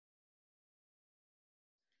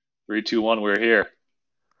Three, two, one. We're here.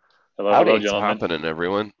 Hello, hello, Howdy, what's gentlemen. happening,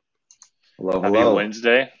 everyone? Hello, Happy hello.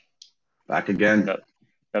 Wednesday. Back again. Got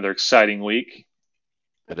another exciting week.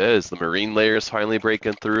 It is. The marine layer is finally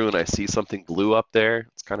breaking through, and I see something blue up there.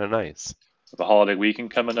 It's kind of nice. The holiday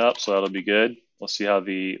weekend coming up, so that'll be good. We'll see how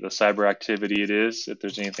the cyber activity it is. If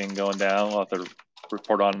there's anything going down, we'll have to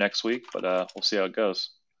report on next week, but we'll see how it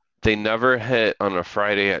goes. They never hit on a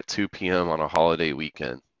Friday at 2 p.m. on a holiday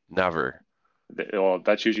weekend. Never. Well,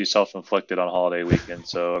 that's usually self-inflicted on holiday weekend,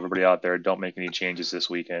 so everybody out there, don't make any changes this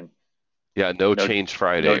weekend. Yeah, no No, change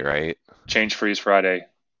Friday, no right? change freeze Friday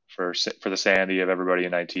for the sanity of everybody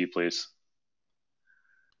in IT, please.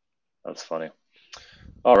 That's funny.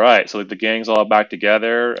 All right, so the gang's all back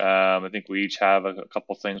together. I think we each have a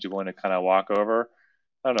couple things we want to kind of walk over.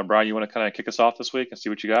 I don't know, Brian, you want to kind of kick us off this week and see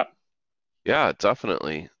what you got? Yeah,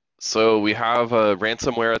 definitely. So we have a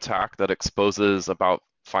ransomware attack that exposes about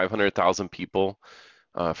 500,000 people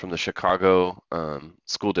from the Chicago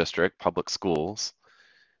school district, public schools.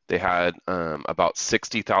 They had about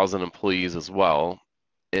 60,000 employees as well.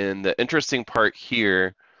 And the interesting part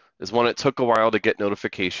here is one, it took a while to get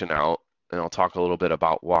notification out, and I'll talk a little bit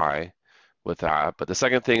about why with that. But the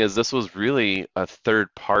second thing is this was really a third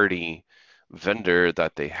party vendor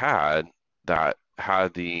that they had that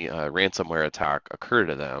had the ransomware attack occur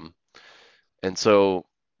to them. And so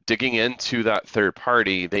digging into that third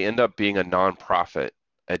party, they end up being a nonprofit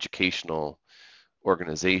educational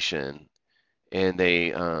organization, and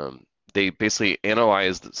they basically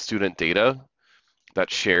analyzed student data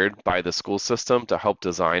that's shared by the school system to help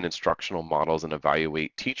design instructional models and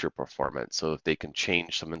evaluate teacher performance. So if they can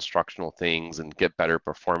change some instructional things and get better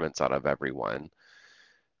performance out of everyone.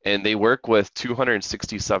 And they work with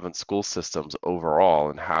 267 school systems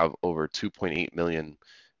overall and have over 2.8 million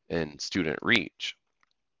in student reach.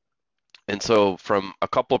 And so from a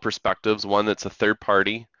couple of perspectives, one, that's a third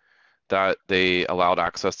party that they allowed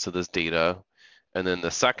access to this data. And then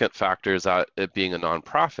the second factor is that it being a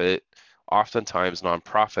nonprofit, oftentimes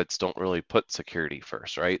nonprofits don't really put security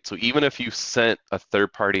first, right? So even if you sent a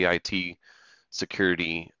third-party IT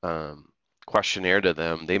security questionnaire to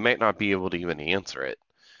them, they might not be able to even answer it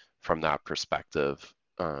from that perspective.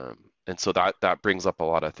 And so that brings up a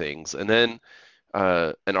lot of things. And then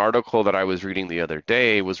an article that I was reading the other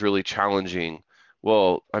day was really challenging.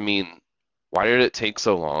 Well, I mean, why did it take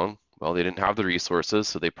so long? Well, they didn't have the resources,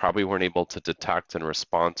 so they probably weren't able to detect and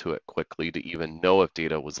respond to it quickly to even know if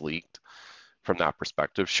data was leaked from that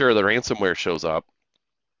perspective. Sure, the ransomware shows up,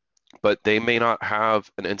 but they may not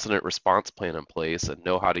have an incident response plan in place and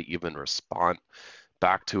know how to even respond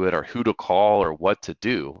back to it or who to call or what to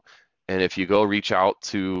do. And if you go reach out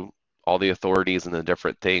to all the authorities and the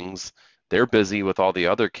different things, they're busy with all the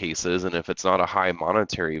other cases. And if it's not a high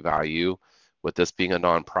monetary value, with this being a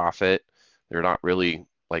nonprofit, they're not really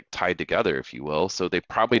like tied together, if you will. So they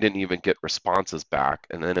probably didn't even get responses back.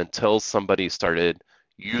 And then until somebody started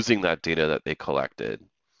using that data that they collected.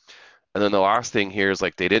 And then the last thing here is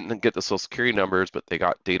like they didn't get the social security numbers, but they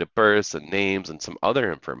got date of births and names and some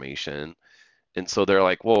other information. And so they're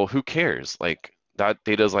like, well, who cares? Like that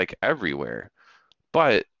data is like everywhere.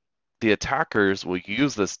 But the attackers will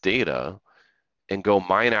use this data and go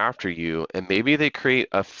mine after you. And maybe they create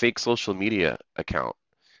a fake social media account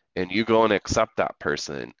and you go and accept that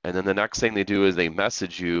person. And then the next thing they do is they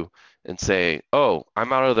message you and say, oh,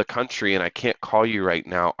 I'm out of the country and I can't call you right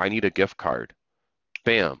now. I need a gift card.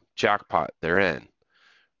 Bam, jackpot, they're in,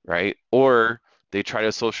 right? Or they try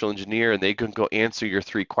to social engineer and they can go answer your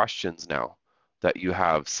three questions now that you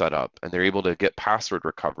have set up, and they're able to get password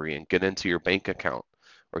recovery and get into your bank account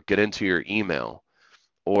or get into your email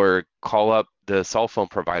or call up the cell phone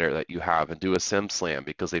provider that you have and do a SIM slam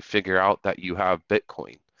because they figure out that you have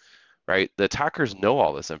Bitcoin, right? The attackers know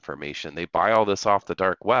all this information. They buy all this off the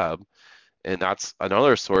dark web, and that's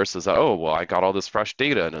another source is that, oh, well, I got all this fresh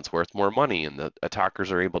data and it's worth more money, and the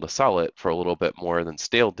attackers are able to sell it for a little bit more than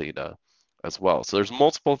stale data as well. So there's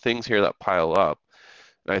multiple things here that pile up.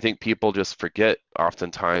 And I think people just forget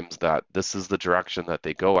oftentimes that this is the direction that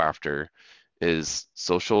they go after is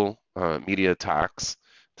social media attacks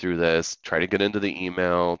through this, try to get into the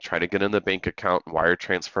email, try to get in the bank account, wire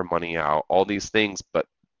transfer money out, all these things. But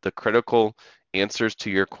the critical answers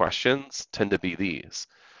to your questions tend to be these.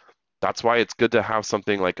 That's why it's good to have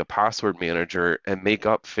something like a password manager and make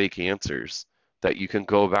up fake answers that you can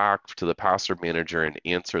go back to the password manager and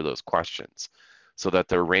answer those questions so that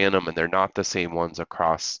they're random and they're not the same ones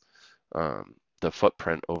across the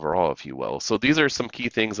footprint overall, if you will. So these are some key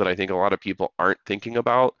things that I think a lot of people aren't thinking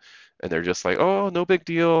about, and they're just like, oh, no big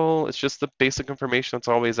deal. It's just the basic information that's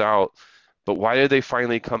always out. But why did they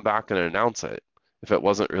finally come back and announce it if it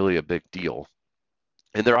wasn't really a big deal?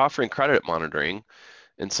 and they're offering credit monitoring.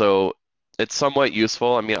 And so it's somewhat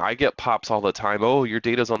useful. I mean, I get pops all the time. Oh, your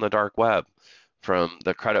data's on the dark web from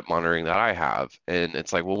the credit monitoring that I have. And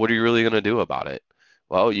it's like, well, what are you really going to do about it?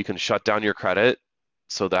 Well, you can shut down your credit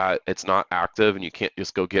so that it's not active and you can't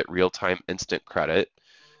just go get real-time instant credit.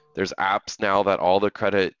 There's apps now that all the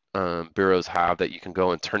credit bureaus have that you can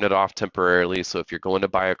go and turn it off temporarily. So if you're going to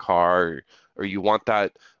buy a car or you want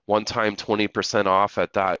that one-time 20% off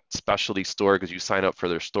at that specialty store because you sign up for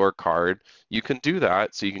their store card, you can do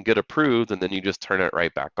that so you can get approved and then you just turn it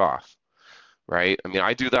right back off, right? I mean,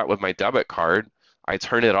 I do that with my debit card. I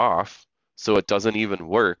turn it off so it doesn't even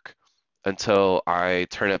work until I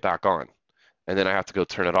turn it back on. And then I have to go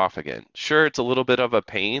turn it off again. Sure, it's a little bit of a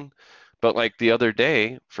pain, but like the other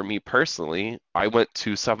day, for me personally, I went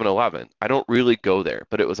to 7-Eleven. I don't really go there,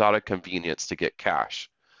 but it was out of convenience to get cash.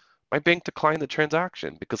 My bank declined the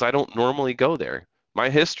transaction because I don't normally go there. My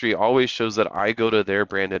history always shows that I go to their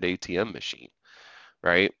branded ATM machine,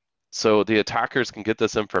 right? So the attackers can get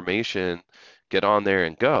this information, get on there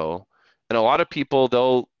and go. And a lot of people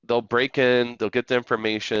they'll break in, they'll get the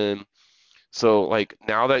information. So like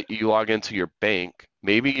now that you log into your bank,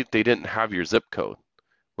 maybe they didn't have your zip code.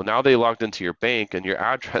 Well, now they logged into your bank and your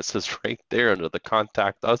address is right there under the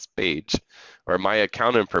contact us page or my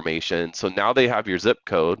account information. So now they have your zip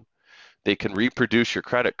code. They can reproduce your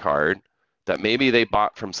credit card that maybe they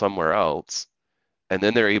bought from somewhere else, and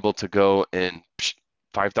then they're able to go and psh,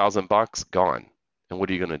 $5,000 gone. And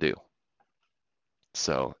what are you going to do?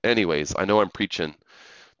 So, anyways, I know I'm preaching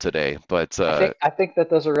today, but I think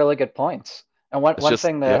that those are really good points. And one it's one just,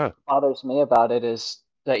 thing that yeah, bothers me about it is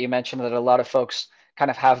that you mentioned that a lot of folks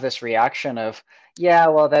kind of have this reaction of, yeah,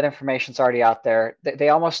 well, that information's already out there. They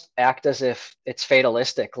almost act as if it's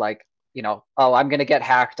fatalistic, like, oh, I'm going to get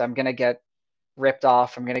hacked, I'm going to get ripped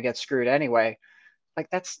off, I'm going to get screwed anyway. Like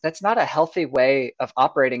that's not a healthy way of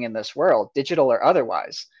operating in this world, digital or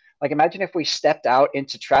otherwise. Like imagine if we stepped out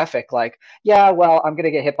into traffic like, yeah, well, I'm going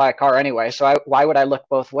to get hit by a car anyway, so why would I look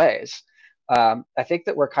both ways? I think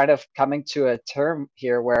that we're kind of coming to a term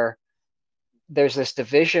here where there's this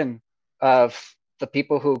division of the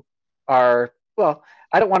people who are, well,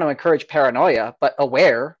 I don't want to encourage paranoia, but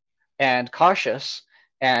aware and cautious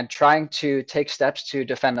and trying to take steps to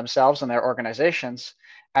defend themselves and their organizations,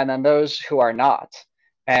 and then those who are not.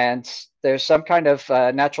 And there's some kind of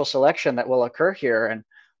natural selection that will occur here. And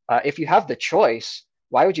if you have the choice,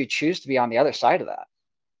 why would you choose to be on the other side of that?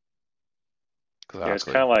 Yeah, it's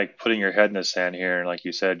exactly. kind of like putting your head in the sand here, and like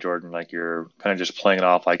you said, Jordan, like you're kind of just playing it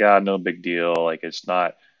off like, ah, no big deal. Like it's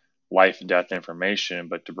not life and death information.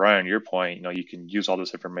 But to Brian, your point, you can use all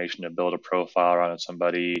this information to build a profile around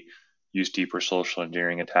somebody, use deeper social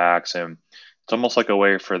engineering attacks, and it's almost like a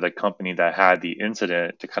way for the company that had the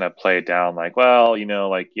incident to kind of play it down, like, well,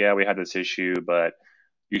 like yeah, we had this issue, but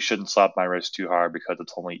you shouldn't slap my wrist too hard because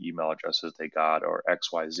it's only email addresses they got or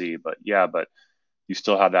X, Y, Z. But yeah, but you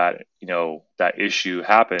still have that, that issue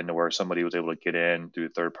happen where somebody was able to get in through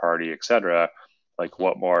third party, et cetera. Like,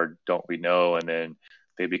 what more don't we know? And then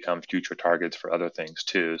they become future targets for other things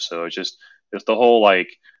too. So it's the whole like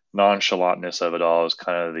nonchalantness of it all is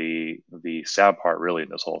kind of the sad part really in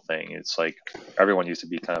this whole thing. It's like everyone needs to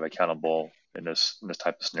be kind of accountable in this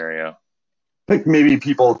type of scenario. I think maybe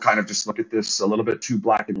people kind of just look at this a little bit too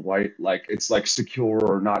black and white, like it's like secure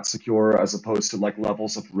or not secure, as opposed to like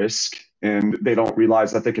levels of risk. And they don't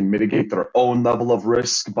realize that they can mitigate their own level of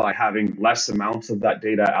risk by having less amounts of that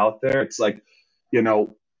data out there. It's like, you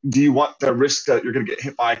know, do you want the risk that you're going to get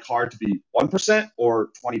hit by a car to be 1% or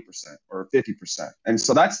 20% or 50%? And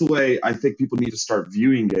so that's the way I think people need to start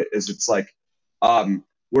viewing it, is it's like,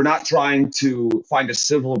 we're not trying to find a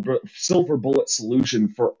silver bullet solution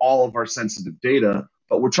for all of our sensitive data,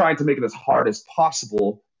 but we're trying to make it as hard as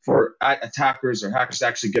possible for attackers or hackers to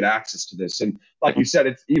actually get access to this. And like you said,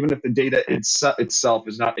 it's, even if the data itself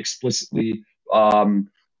is not explicitly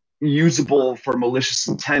usable for malicious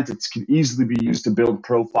intent, it can easily be used to build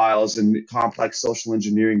profiles and complex social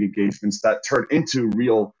engineering engagements that turn into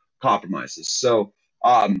real compromises. So,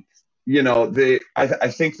 I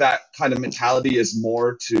think that kind of mentality is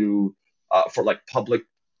more to for like public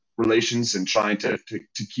relations and trying to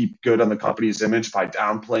keep good on the company's image by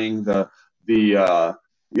downplaying the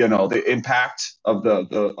the impact of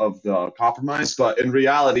the compromise. But in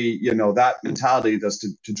reality, that mentality, does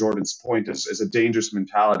to Jordan's point, is a dangerous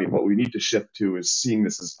mentality. What we need to shift to is seeing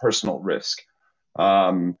this as personal risk.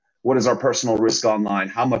 What is our personal risk online?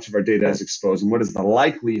 How much of our data is exposed, and what is the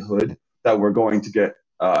likelihood that we're going to get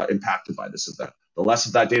impacted by this event? The less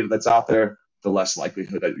of that data that's out there, the less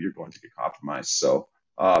likelihood that you're going to get compromised. So,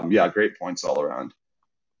 yeah, great points all around.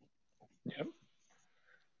 Yep.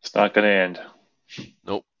 It's not going to end.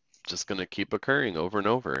 Nope. Just going to keep occurring over and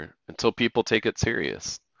over until people take it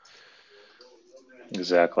serious.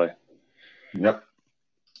 Exactly. Yep.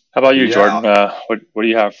 How about you, Yeah. Jordan? What do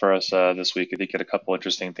you have for us this week? I think you had a couple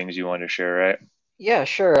interesting things you wanted to share, right? Yeah,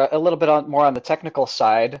 sure. A little bit more on the technical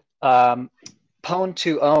side. Pwn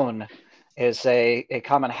to Own is a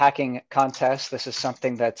common hacking contest. This is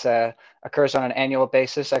something that occurs on an annual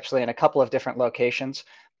basis, actually in a couple of different locations.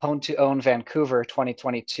 Pwn to Own Vancouver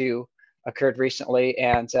 2022 occurred recently,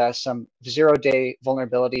 and some zero-day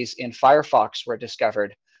vulnerabilities in Firefox were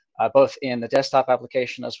discovered, both in the desktop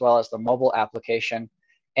application as well as the mobile application,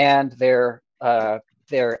 and their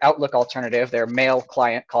Outlook alternative, their mail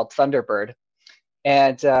client called Thunderbird.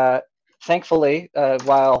 And thankfully,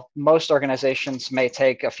 while most organizations may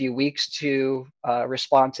take a few weeks to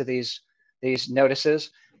respond to these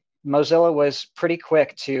notices, Mozilla was pretty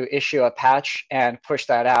quick to issue a patch and push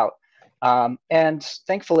that out. And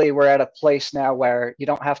thankfully, we're at a place now where you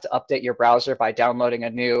don't have to update your browser by downloading a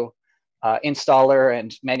new installer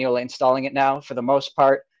and manually installing it now. For the most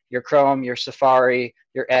part, your Chrome, your Safari,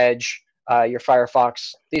 your Edge, your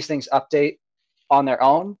Firefox, these things update on their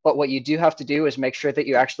own. But what you do have to do is make sure that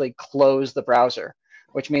you actually close the browser,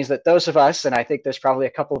 which means that those of us, and I think there's probably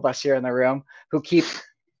a couple of us here in the room, who keep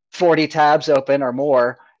 40 tabs open or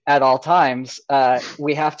more at all times,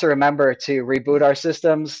 we have to remember to reboot our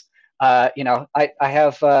systems. I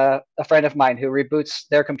have a friend of mine who reboots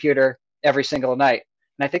their computer every single night.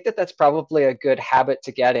 And I think that that's probably a good habit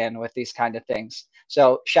to get in with these kind of things.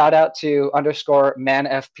 So shout out to underscore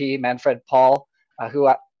manfp, Manfred Paul,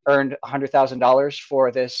 who earned $100,000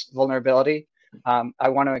 for this vulnerability. I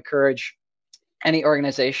want to encourage any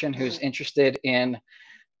organization who's interested in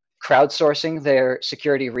crowdsourcing their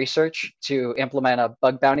security research to implement a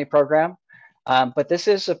bug bounty program. But this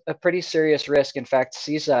is a pretty serious risk. In fact,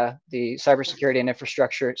 CISA, the Cybersecurity and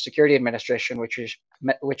Infrastructure Security Administration,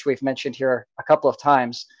 which we've mentioned here a couple of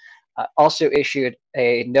times, also issued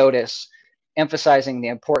a notice emphasizing the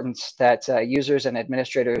importance that users and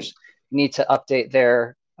administrators need to update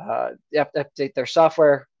their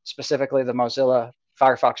software, specifically the Mozilla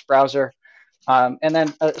Firefox browser. And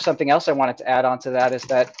then something else I wanted to add on to that is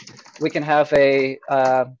that we can have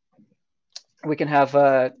a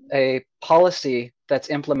policy that's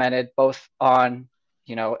implemented both on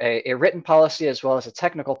a written policy as well as a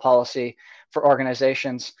technical policy for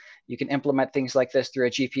organizations. You can implement things like this through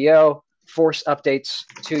a GPO, force updates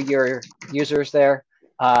to your users there,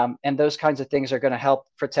 and those kinds of things are going to help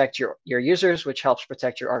protect your users, which helps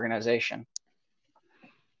protect your organization.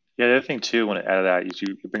 Yeah, the other thing too, when I add to that, is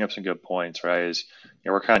you bring up some good points, right? Is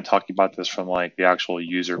we're kind of talking about this from like the actual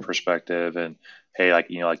user perspective, and hey,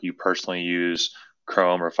 like like you personally use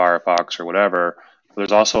Chrome or Firefox or whatever. But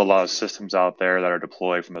there's also a lot of systems out there that are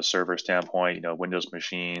deployed from a server standpoint, Windows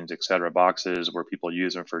machines, et cetera, boxes where people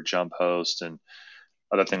use them for jump hosts and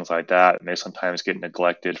other things like that. And they sometimes get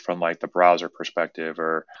neglected from like the browser perspective,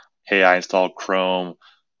 or hey, I installed Chrome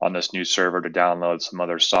on this new server to download some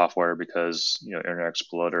other software because Internet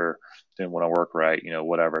Explorer didn't want to work right,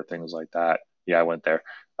 whatever, things like that. Yeah, I went there.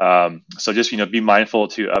 So just be mindful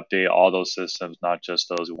to update all those systems, not just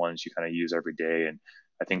those ones you kind of use every day. And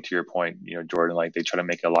I think to your point, Jordan, like they try to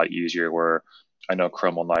make it a lot easier. Where I know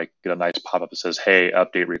Chrome will like get a nice pop up that says, "Hey,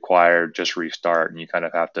 update required, just restart," and you kind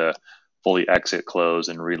of have to fully exit, close,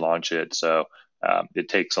 and relaunch it. So it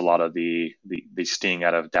takes a lot of the sting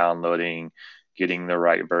out of downloading, getting the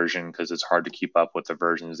right version, because it's hard to keep up with the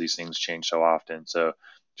versions. These things change so often. So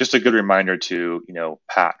just a good reminder to,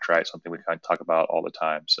 patch, right? Something we kind of talk about all the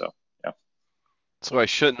time. So, yeah. So I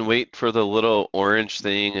shouldn't wait for the little orange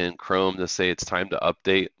thing in Chrome to say it's time to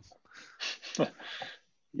update. Yeah,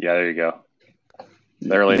 there you go.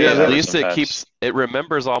 Literally, at least it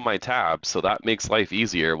remembers all my tabs, so that makes life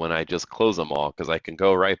easier when I just close them all, because I can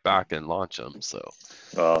go right back and launch them. So,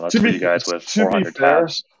 well, that's for you guys with 400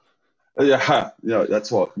 tabs. Yeah,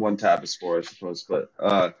 that's what one tab is for, I suppose. But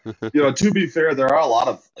to be fair, there are a lot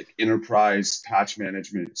of like enterprise patch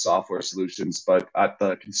management software solutions, but at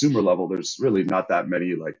the consumer level, there's really not that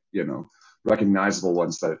many recognizable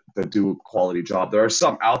ones that do a quality job. There are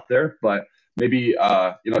some out there, but maybe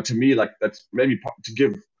to me, like, that's maybe to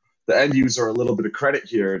give the end user a little bit of credit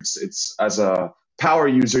here. It's as a power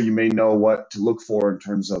user, you may know what to look for in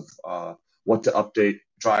terms of what to update,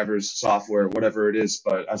 drivers, software, whatever it is.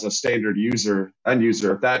 But as a standard end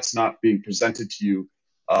user, if that's not being presented to you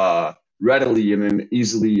readily in an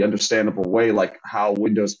easily understandable way, like how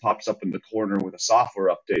Windows pops up in the corner with a software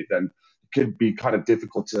update, then it could be kind of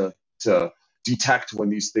difficult to detect when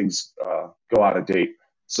these things go out of date.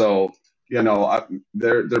 So,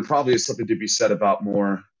 there probably is something to be said about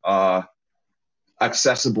more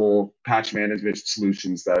accessible patch management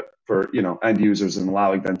solutions that for end users, and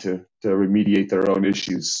allowing them to remediate their own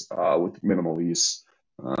issues with minimal use.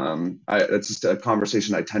 That's just a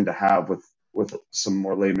conversation I tend to have with some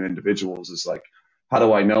more layman individuals, is like, how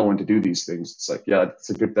do I know when to do these things? It's like, yeah,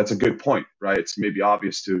 that's a good point, right? It's maybe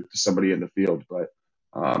obvious to somebody in the field, but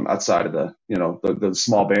outside of the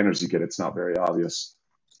small banners you get, it's not very obvious.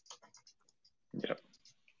 Yeah.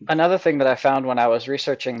 Another thing that I found when I was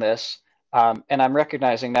researching this, and I'm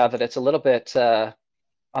recognizing now that it's a little bit,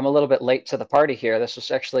 I'm a little bit late to the party here. This was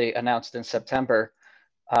actually announced in September.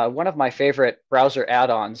 One of my favorite browser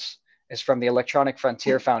add-ons is from the Electronic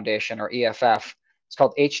Frontier Foundation, or EFF. It's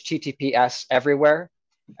called HTTPS Everywhere.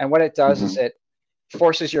 And what it does is it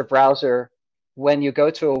forces your browser, when you go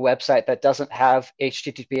to a website that doesn't have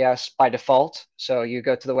HTTPS by default, so you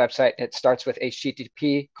go to the website, it starts with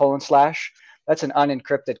HTTP:// that's an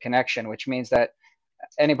unencrypted connection, which means that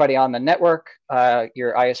anybody on the network,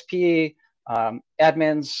 your ISP,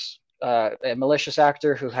 admins, a malicious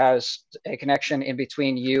actor who has a connection in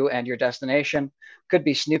between you and your destination could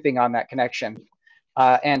be snooping on that connection.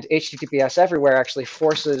 And HTTPS Everywhere actually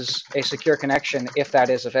forces a secure connection if that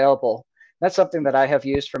is available. That's something that I have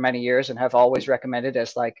used for many years and have always recommended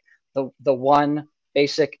as like the one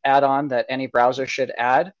basic add-on that any browser should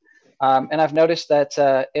add. And I've noticed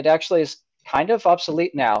that it actually is kind of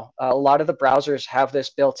obsolete now. A lot of the browsers have this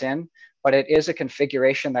built in, but it is a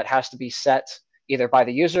configuration that has to be set either by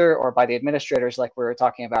the user or by the administrators, like we were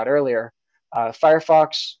talking about earlier.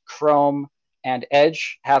 Firefox, Chrome, and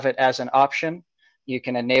Edge have it as an option. You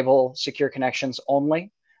can enable secure connections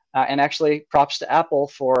only. And actually, props to Apple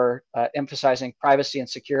for emphasizing privacy and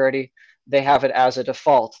security. They have it as a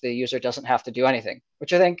default. The user doesn't have to do anything,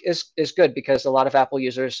 which I think is good, because a lot of Apple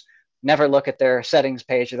users never look at their settings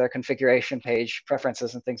page or their configuration page,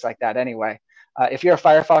 preferences, and things like that anyway. If you're a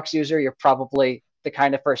Firefox user, you're probably the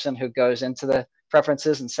kind of person who goes into the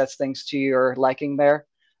preferences and sets things to your liking there.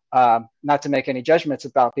 Not to make any judgments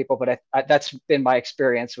about people, but that's been my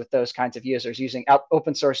experience with those kinds of users, using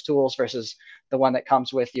open source tools versus the one that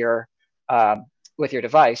comes with your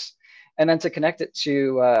device. And then to connect it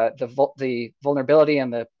to the vulnerability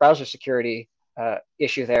and the browser security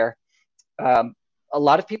issue there, a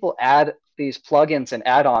lot of people add these plugins and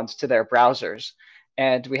add-ons to their browsers.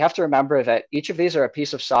 And we have to remember that each of these are a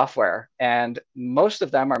piece of software, and most of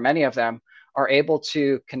them, or many of them, are able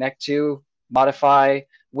to connect to, modify,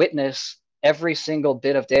 witness every single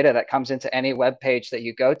bit of data that comes into any web page that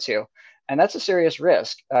you go to. And that's a serious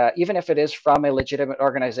risk, even if it is from a legitimate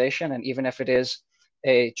organization, and even if it is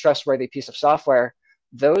a trustworthy piece of software,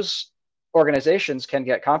 those organizations can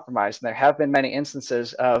get compromised. And there have been many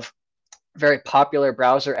instances of very popular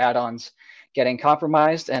browser add-ons getting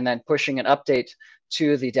compromised and then pushing an update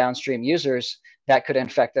to the downstream users that could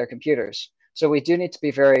infect their computers. So we do need to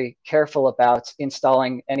be very careful about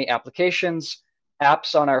installing any applications,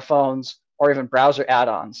 apps on our phones, or even browser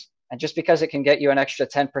add-ons. And just because it can get you an extra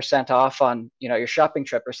 10% off on your shopping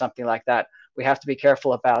trip or something like that, we have to be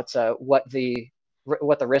careful about what the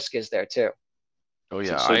risk is there too. Oh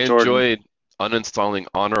yeah, So I Jordan, enjoyed uninstalling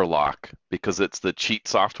HonorLock because it's the cheat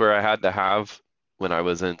software I had to have when I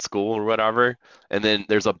was in school or whatever. And then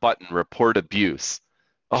there's a button, report abuse.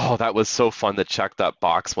 Oh, that was so fun to check that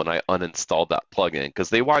box when I uninstalled that plugin, because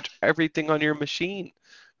they watch everything on your machine,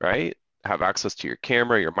 right? Have access to your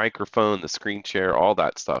camera, your microphone, the screen share, all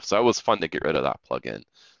that stuff. So it was fun to get rid of that plugin.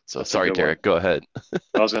 So that's a sorry, good one. Derek, go ahead.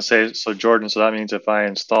 I was going to say, so Jordan, so that means if I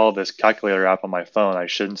install this calculator app on my phone, I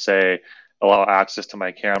shouldn't say allow access to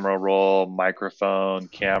my camera roll, microphone,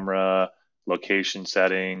 camera, location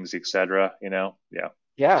settings, etc. Yeah.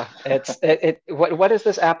 Yeah, what does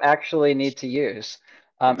this app actually need to use?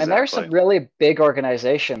 And there are some Exactly. really big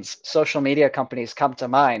organizations, social media companies come to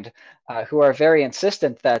mind, who are very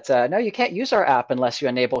insistent that no, you can't use our app unless you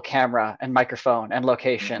enable camera and microphone and hmm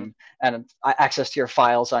location and access to your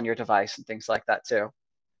files on your device and things like that too.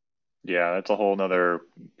 Yeah, that's a whole nother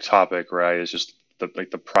topic, right? It's just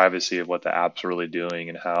the privacy of what the app's really doing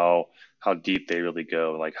and how deep they really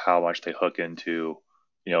go, like how much they hook into,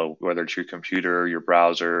 whether it's your computer, your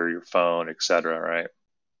browser, your phone, etc. Right?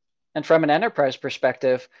 And from an enterprise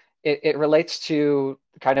perspective, it relates to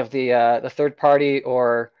kind of the third party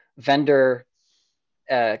or vendor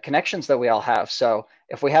connections that we all have. So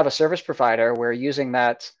if we have a service provider, we're using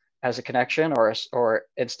that as a connection or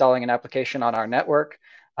installing an application on our network.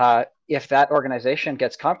 If that organization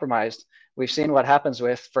gets compromised, we've seen what happens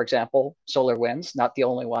with, for example, SolarWinds, not the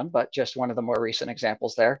only one, but just one of the more recent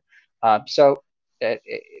examples there. So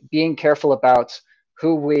being careful about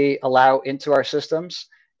who we allow into our systems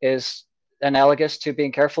is analogous to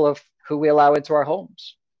being careful of who we allow into our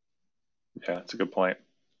homes. Yeah, that's a good point.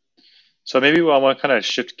 So maybe I want to kind of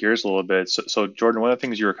shift gears a little bit. So Jordan, one of the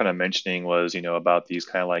things you were kind of mentioning was, about these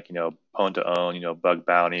kind of like, pwn to own, bug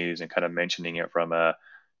bounties and kind of mentioning it from a,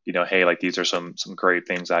 hey, like these are some great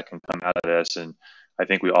things that can come out of this. And I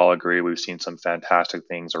think we all agree we've seen some fantastic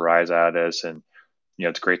things arise out of this. And,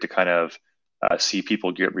 it's great to kind of see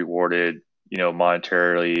people get rewarded,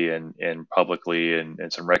 monetarily and publicly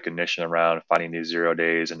and some recognition around finding these 0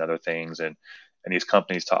 days and other things and these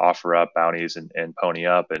companies to offer up bounties and pony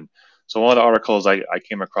up. And so one of the articles I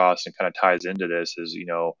came across and kind of ties into this is,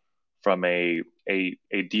 from a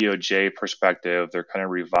DOJ perspective, they're kind of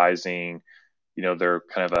revising, their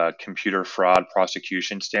kind of a computer fraud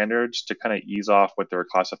prosecution standards to kind of ease off what they're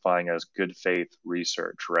classifying as good faith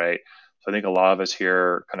research, right? So I think a lot of us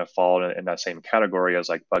here kind of fall in that same category as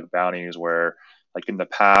like bug bounties, where like in the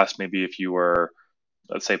past, maybe if you were,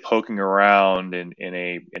 let's say, poking around in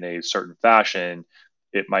a certain fashion,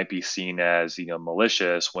 it might be seen as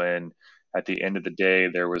malicious when at the end of the day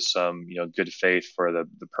there was some good faith for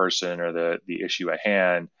the person or the issue at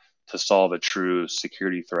hand to solve a true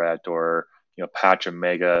security threat or patch a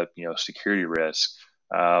mega security risk.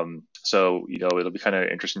 So it'll be kind of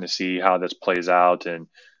interesting to see how this plays out and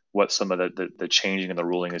what some of the changing in the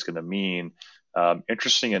ruling is going to mean.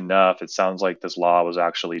 Interesting enough, it sounds like this law was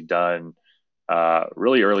actually done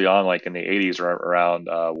really early on, like in the 80s, around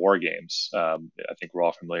War Games. I think we're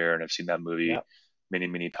all familiar and have seen that movie Yeah. many,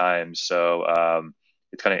 many times. So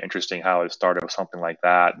it's kind of interesting how it started with something like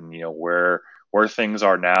that, and where things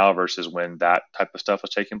are now versus when that type of stuff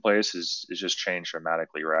was taking place is just changed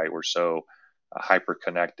dramatically, right? We're so hyper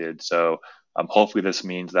connected. So hopefully this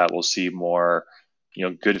means that we'll see more,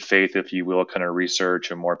 good faith, if you will, kind of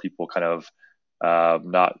research and more people kind of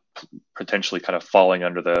not potentially kind of falling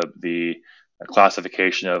under the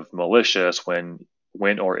classification of malicious when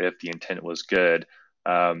or if the intent was good.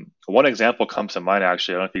 One example comes to mind,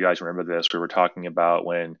 actually. I don't know if you guys remember this. We were talking about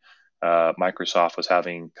when Microsoft was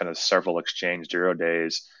having kind of several Exchange 0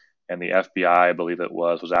 days, and the FBI, I believe it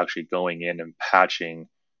was actually going in and patching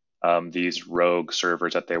these rogue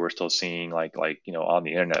servers that they were still seeing, like on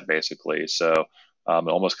the internet, basically. So it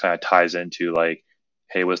almost kind of ties into like,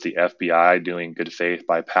 hey, was the FBI doing good faith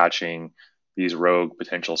by patching these rogue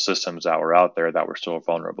potential systems that were out there that were still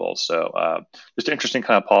vulnerable? So just an interesting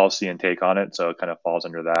kind of policy and take on it. So it kind of falls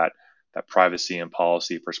under that privacy and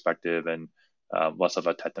policy perspective and less of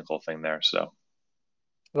a technical thing there. So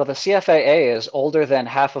Well, the CFAA is older than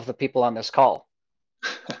half of the people on this call.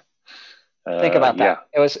 Think about yeah.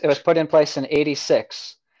 that. It was put in place in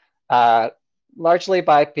 '86, largely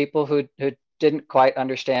by people who didn't quite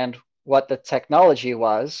understand what the technology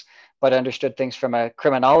was, but understood things from a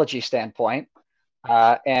criminology standpoint.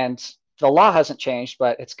 And the law hasn't changed,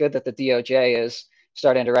 but it's good that the DOJ is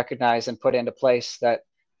starting to recognize and put into place that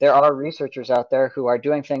there are researchers out there who are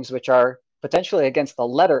doing things which are potentially against the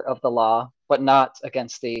letter of the law, but not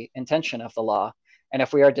against the intention of the law. And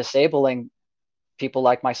if we are disabling people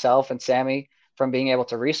like myself and Sammy from being able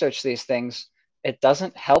to research these things, it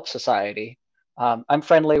doesn't help society. I'm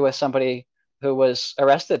friendly with somebody who was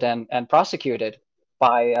arrested and prosecuted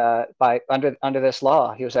by under this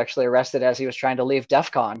law. He was actually arrested as he was trying to leave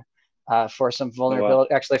DEF CON for some Oh, wow.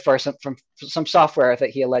 vulnerability, actually for some software that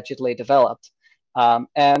he allegedly developed.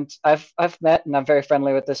 And I've met and I'm very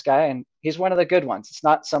friendly with this guy, and he's one of the good ones. It's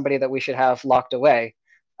not somebody that we should have locked away.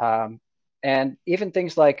 And even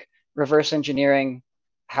things like reverse engineering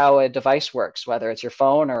how a device works, whether it's your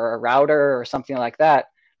phone or a router or something like that.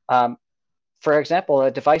 Um, for example, a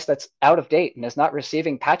device that's out of date and is not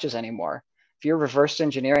receiving patches anymore. If you're reverse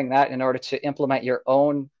engineering that in order to implement your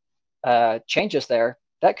own changes there,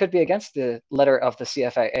 that could be against the letter of the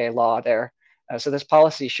CFAA law there. So this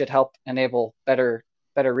policy should help enable better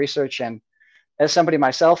research. And as somebody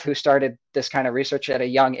myself who started this kind of research at a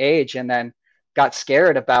young age and then got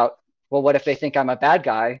scared about, well, what if they think I'm a bad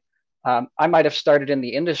guy? I might have started in the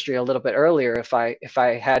industry a little bit earlier if I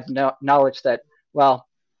had knowledge that, well,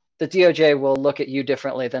 the DOJ will look at you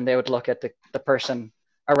differently than they would look at the person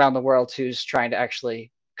around the world who's trying to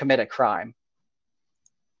actually commit a crime.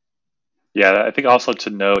 Yeah, I think also to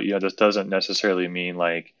note, this doesn't necessarily mean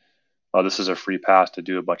like, oh, this is a free pass to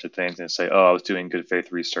do a bunch of things and say, oh, I was doing good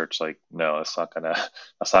faith research. Like, no, it's not gonna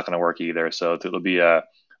that's not gonna work either. So it'll be a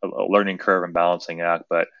learning curve and balancing act.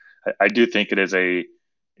 But I do think it is a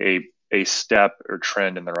step or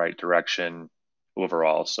trend in the right direction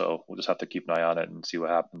overall. So we'll just have to keep an eye on it and see what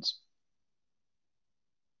happens.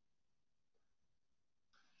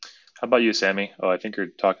 How about you, Sammy? Oh, I think you're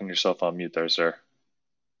talking yourself on mute there, sir.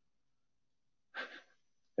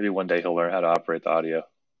 Maybe one day he'll learn how to operate the audio.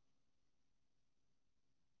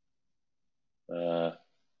 Uh,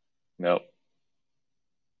 nope.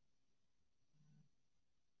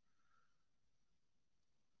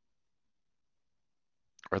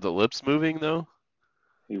 Are the lips moving though?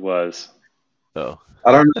 He was. Oh,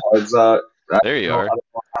 I don't know. I there you don't are. know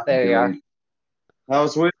what happened There you here. are. I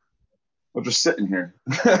was waiting. I'm just sitting here.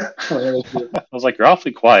 I was like, you're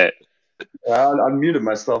awfully quiet. I unmuted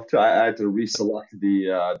myself too. I had to reselect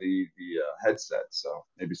the headset, so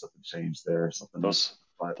maybe something changed there or something. Those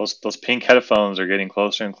But those pink headphones are getting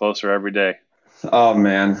closer and closer every day. oh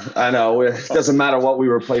man, I know it doesn't matter what we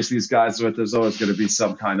replace these guys with. There's always going to be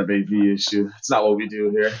some kind of AV issue. It's not what we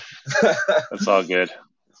do here. That's all good.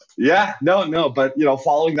 Yeah, no, but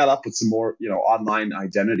following that up with some more, online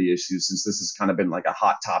identity issues, since this has kind of been like a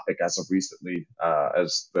hot topic as of recently,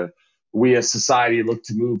 as we as society look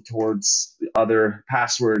to move towards the other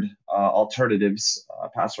password alternatives,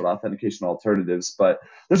 password authentication alternatives. But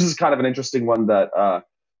this is kind of an interesting one that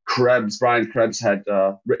Brian Krebs had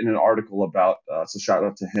written an article about. So shout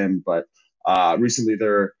out to him. But recently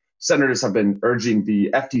senators have been urging the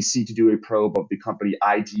FTC to do a probe of the company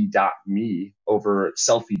ID.me over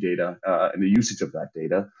selfie data and the usage of that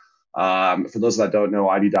data. For those that don't know,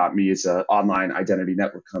 ID.me is an online identity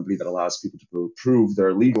network company that allows people to prove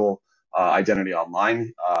their legal identity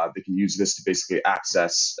online. They can use this to basically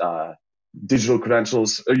access digital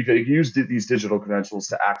credentials, or you can use these digital credentials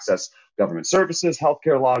to access government services,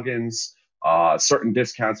 healthcare logins, certain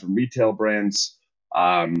discounts from retail brands.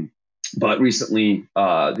 But recently,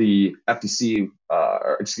 the FTC,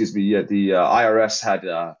 the IRS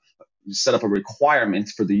had set up a requirement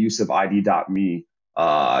for the use of ID.me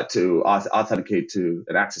to authenticate to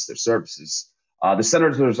and access their services. The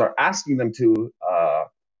senators are asking them to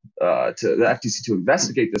the FTC to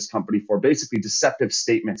investigate this company for basically deceptive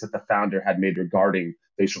statements that the founder had made regarding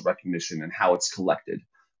facial recognition and how it's collected.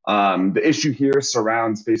 The issue here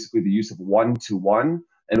surrounds basically the use of one-to-one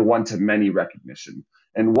and one-to-many recognition.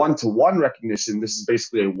 And one-to-one recognition, this is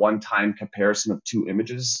basically a one-time comparison of two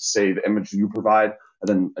images, say the image you provide and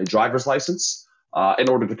then a driver's license, in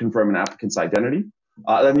order to confirm an applicant's identity.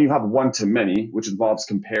 Then you have one-to-many, which involves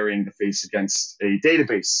comparing the face against a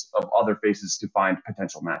database of other faces to find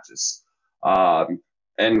potential matches.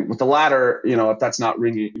 And with the latter, if that's not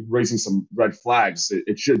raising some red flags,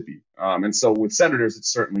 it should be. And so with senators, it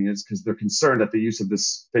certainly is, because they're concerned that the use of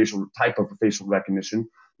this type of facial recognition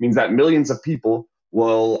means that millions of people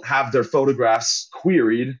will have their photographs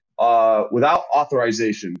queried without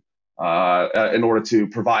authorization in order to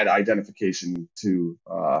provide identification to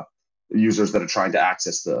users that are trying to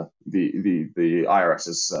access the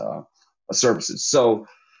IRS's services. So,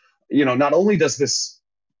 not only does this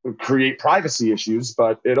create privacy issues,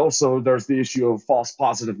 but there's the issue of false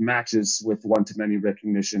positive matches with one-to-many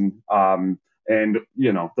recognition, and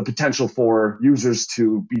the potential for users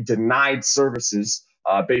to be denied services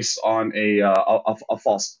based on a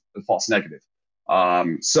false negative.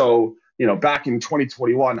 So back in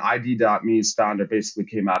 2021, ID.me's founder basically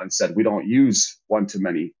came out and said, we don't use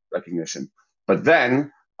one-to-many recognition. But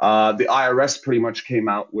then the IRS pretty much came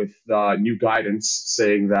out with new guidance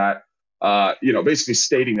saying that, basically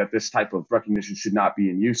stating that this type of recognition should not be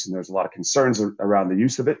in use, and there's a lot of concerns around the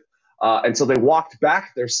use of it. And so they walked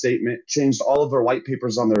back their statement, changed all of their white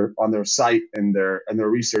papers on their site and their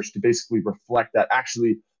research to basically reflect that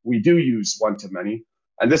actually we do use one-to-many.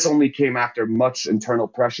 And this only came after much internal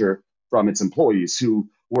pressure from its employees, who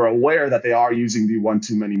were aware that they are using the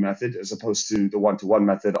one-to-many method as opposed to the one-to-one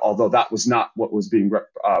method, although that was not what was being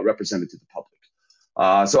represented to the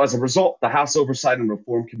public. So as a result, the House Oversight and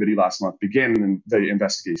Reform Committee last month began the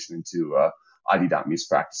investigation into ID.me's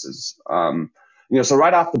practices. So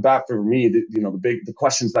right off the bat, for me, the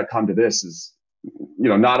questions that come to this is,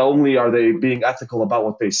 not only are they being ethical about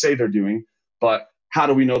what they say they're doing, but how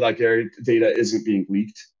do we know that data isn't being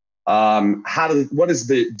leaked? What is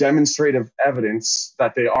the demonstrative evidence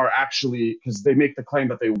that they are actually, because they make the claim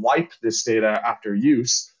that they wipe this data after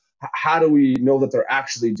use. How do we know that they're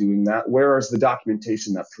actually doing that? Where is the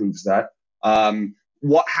documentation that proves that?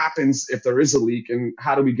 What happens if there is a leak, and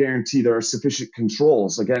how do we guarantee there are sufficient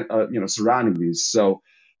controls surrounding these? So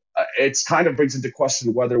it's kind of brings into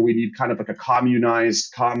question whether we need kind of like a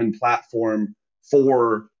communized common platform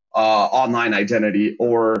for online identity,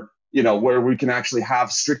 or where we can actually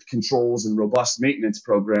have strict controls and robust maintenance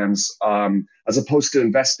programs, as opposed to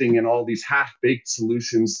investing in all these half-baked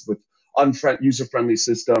solutions with user-friendly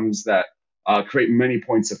systems that create many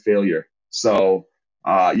points of failure. So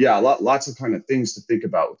lots of kind of things to think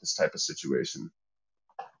about with this type of situation.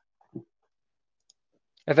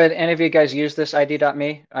 Have any of you guys used this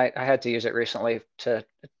ID.me? I had to use it recently to,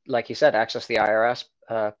 like you said, access the IRS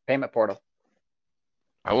payment portal.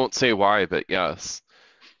 I won't say why, but yes.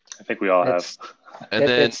 I think we all have. And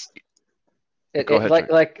then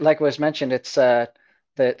like was mentioned, it's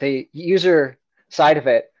the user side of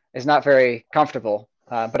it is not very comfortable.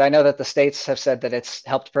 But I know that the states have said that it's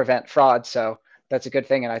helped prevent fraud, so that's a good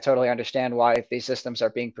thing, and I totally understand why these systems are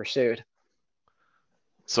being pursued.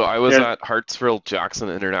 So I was Yeah. at Hartsfield-Jackson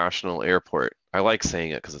International Airport. I like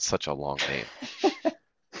saying it because it's such a long name.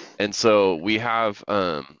 And so we have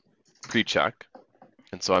pre-check,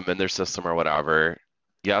 and so I'm in their system or whatever.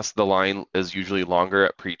 Yes, the line is usually longer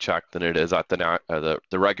at pre-check than it is at the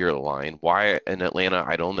regular line. Why in Atlanta,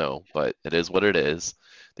 I don't know, but it is what it is.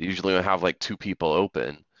 They usually only have like 2 people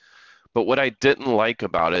open. But what I didn't like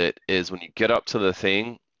about it is when you get up to the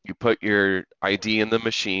thing, you put your ID in the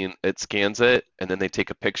machine, it scans it, and then they take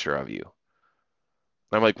a picture of you.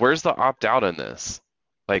 And I'm like, where's the opt-out in this?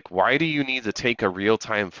 Like, why do you need to take a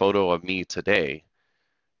real-time photo of me today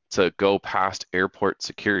to go past airport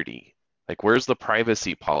security? Like, where's the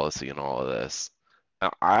privacy policy in all of this?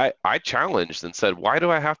 I challenged and said, why do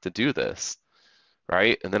I have to do this?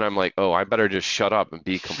 Right? And then I'm like, oh, I better just shut up and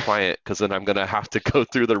be compliant because then I'm going to have to go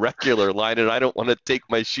through the regular line and I don't want to take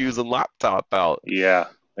my shoes and laptop out. Yeah,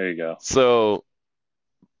 there you go. So,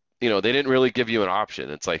 they didn't really give you an option.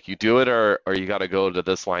 It's like you do it or you got to go to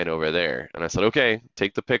this line over there. And I said, okay,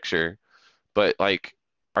 take the picture. But like,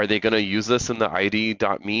 are they going to use this in the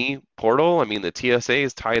ID.me portal? I mean, the TSA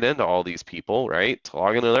is tied into all these people, right? To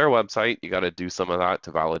log into their website, you got to do some of that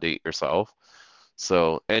to validate yourself.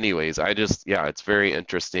 So anyways, it's very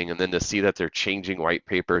interesting. And then to see that they're changing white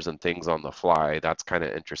papers and things on the fly, that's kind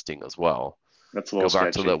of interesting as well. That's a little Go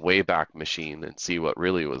back sketchy. to the Wayback Machine and see what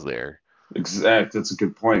really was there. Exact. That's a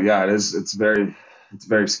good point. Yeah, it is. It's very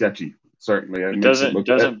sketchy. Certainly, It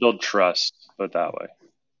doesn't build trust, but that way.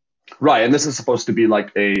 Right, and this is supposed to be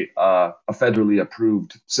like a federally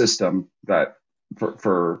approved system that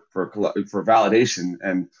for validation,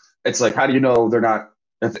 and it's like, how do you know they're not,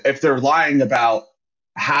 if they're lying about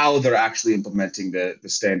how they're actually implementing the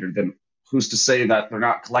standard, then who's to say that they're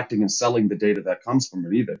not collecting and selling the data that comes from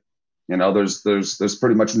it either? There's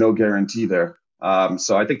pretty much no guarantee there.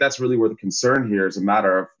 So I think that's really where the concern here is a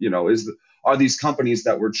matter of, are these companies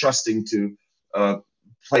that we're trusting to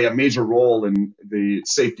play a major role in the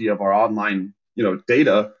safety of our online,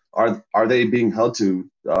 data, are they being held to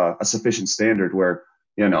a sufficient standard where,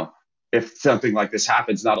 if something like this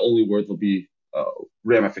happens, not only will there be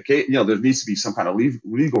ramification, there needs to be some kind of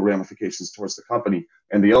legal ramifications towards the company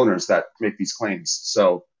and the owners that make these claims.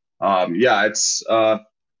 So it's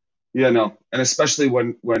and especially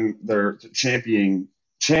when they're championing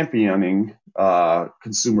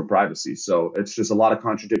consumer privacy. So it's just a lot of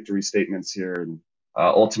contradictory statements here, and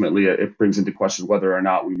ultimately it brings into question whether or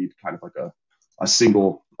not we need kind of like a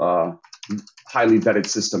single highly vetted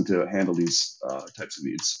system to handle these types of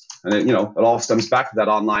needs. And it all stems back to that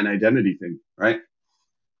online identity thing, right?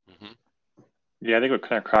 Mm-hmm. Yeah, I think what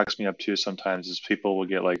kind of cracks me up too sometimes is people will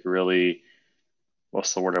get like really,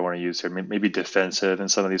 what's the word I want to use here? Maybe defensive in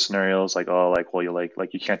some of these scenarios, like, oh, like, well, you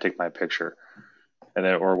like you can't take my picture, and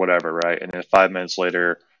then or whatever, right? And then 5 minutes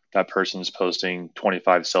later, that person's posting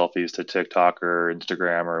 25 selfies to TikTok or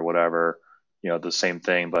Instagram or whatever, the same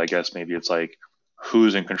thing. But I guess maybe it's like,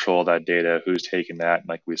 who's in control of that data? Who's taking that? And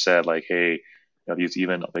like we said, like, hey,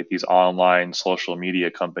 these online social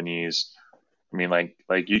media companies. I mean, like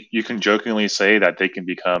you can jokingly say that they can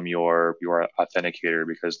become your authenticator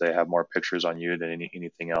because they have more pictures on you than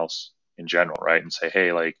anything else in general, right? And say,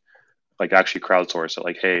 hey, like actually crowdsource it.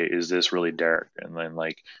 Like, hey, is this really Derek? And then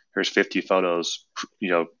like, here's 50 photos.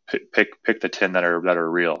 Pick the 10 that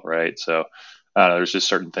are real, right? So I don't know. There's just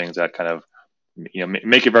certain things that kind of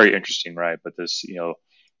make it very interesting, right? But this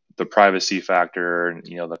the privacy factor and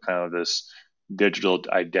the kind of this digital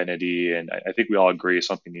identity, and I think we all agree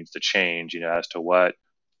something needs to change. As to what,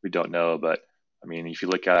 we don't know, but I mean, if you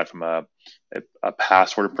look at it from a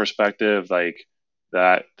password perspective, like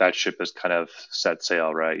that ship has kind of set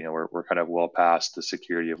sail, right? We're kind of well past the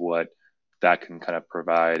security of what that can kind of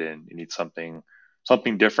provide, and you need something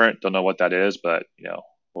different. Don't know what that is, but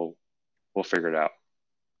we'll figure it out.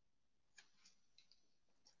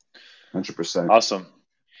 100%. Awesome.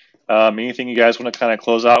 Anything you guys want to kind of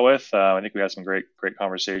close out with? I think we had some great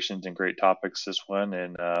conversations and great topics this one.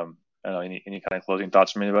 And I don't know, any kind of closing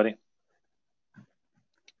thoughts from anybody?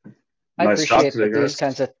 I appreciate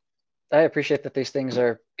that these things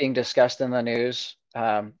are being discussed in the news.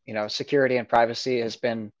 Security and privacy has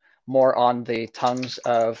been more on the tongues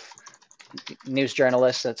of news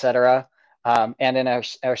journalists, et cetera, and in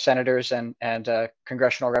our senators and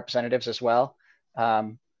congressional representatives as well.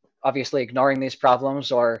 Obviously, ignoring these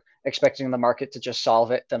problems or expecting the market to just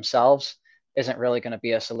solve it themselves isn't really going to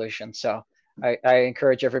be a solution. So I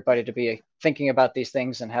encourage everybody to be thinking about these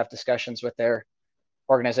things and have discussions with their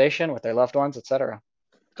organization, with their loved ones, et cetera.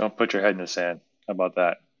 Don't put your head in the sand. How about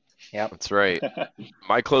that? Yep. That's right.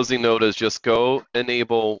 My closing note is just go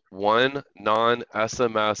enable one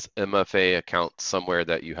non-SMS MFA account somewhere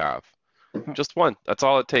that you have. Just one. That's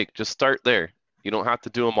all it takes. Just start there. You don't have to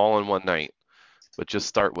do them all in one night, but just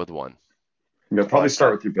start with one. Yeah, probably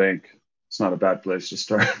start with your bank. It's not a bad place to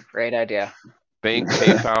start. Great idea. Bank,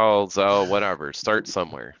 PayPal, Zelle, whatever. Start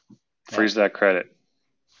somewhere. Freeze that credit.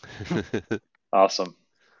 Awesome.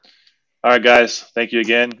 All right, guys. Thank you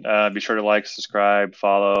again. Be sure to like, subscribe,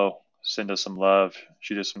 follow, send us some love,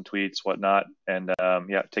 shoot us some tweets, whatnot. And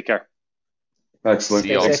yeah, take care. Excellent.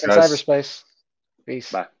 See y'all. Stay Thanks, safe in guys. cyberspace.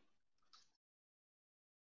 Peace. Bye.